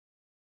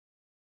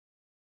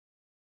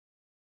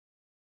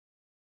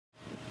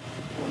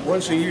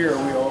Once a year,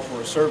 we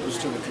offer a service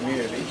to the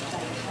community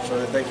so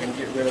that they can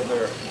get rid of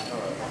their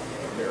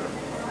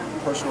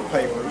personal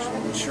papers,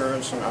 and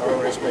insurance and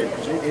IRS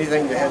papers,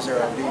 anything that has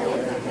their ID on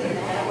it,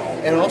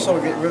 and also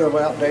get rid of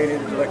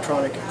outdated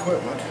electronic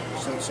equipment,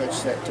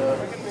 such that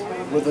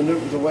with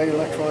the way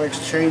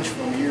electronics change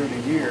from year to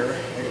year,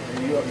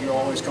 you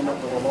always come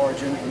up with a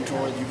large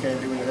inventory that you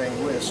can't do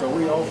anything with. So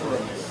we offer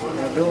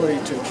an ability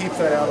to keep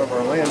that out of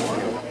our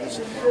landfill.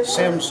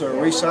 Sims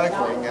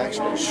Recycling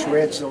actually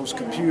shreds those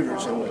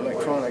computers and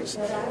electronics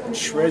and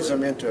shreds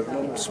them into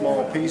little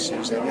small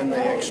pieces, and then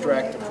they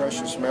extract the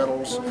precious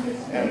metals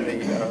and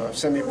the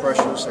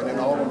semi-precious, and then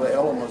all of the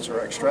elements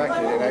are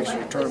extracted and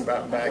actually turned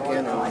back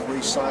in and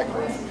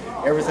recycled.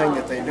 Everything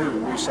that they do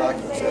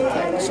recycles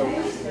that thing. So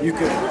you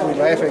could, we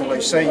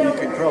laughingly say, you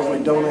could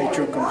probably donate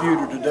your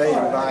computer today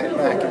and buy it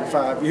back in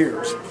 5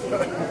 years.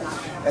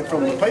 And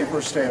from the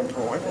paper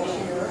standpoint,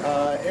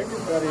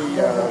 everybody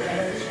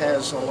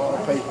has a lot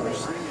of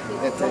papers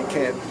that they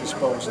can't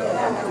dispose of.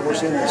 And of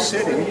course, in the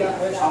city,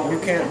 you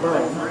can't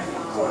burn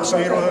them, so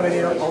you don't have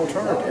any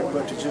alternative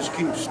but to just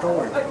keep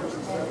storing them.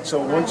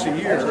 So once a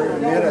year,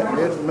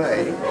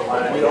 mid-May,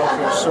 we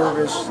offer a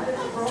service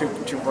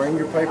to bring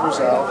your papers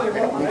out,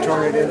 and we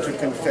turn it into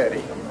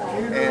confetti.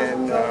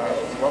 And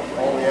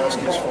all we ask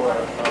is for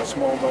a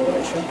small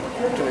donation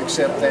to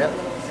accept that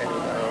and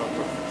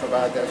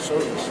provide that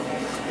service.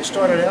 It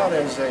started out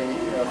as a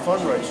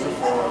fundraiser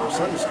for our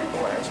Sunday school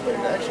class, but it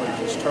actually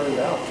just turned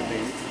out to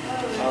be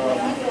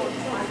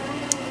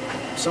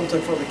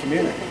something for the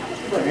community.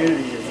 The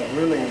community has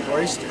really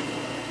embraced it.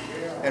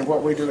 And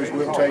what we do is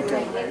we'll take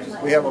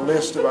we have a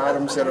list of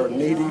items that are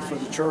needy for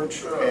the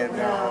church, and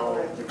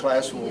the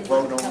class will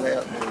vote on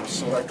that and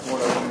select one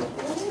of them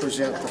and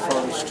present the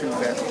funds to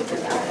that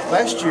particular.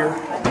 Last year,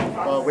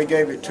 we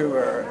gave it to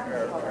our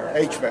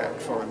HVAC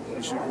fund.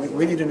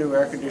 We need a new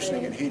air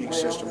conditioning and heating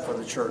system for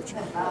the church,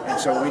 and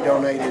so we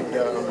donated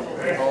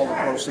all the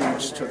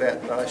proceeds to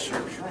that last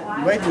year.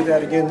 We may do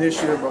that again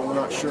this year, but we're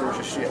not sure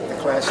just yet. The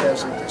class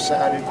hasn't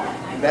decided.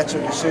 That's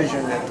a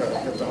decision that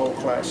the whole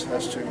class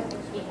has to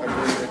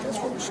agree that that's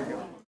where we should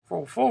go.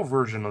 For a full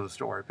version of the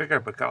story, pick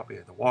up a copy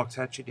of the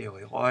Waxahachie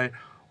Daily Light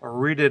or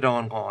read it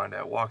online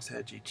at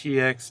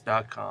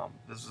waxahachie.tx.com.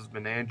 This has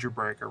been Andrew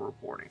Branker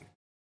reporting.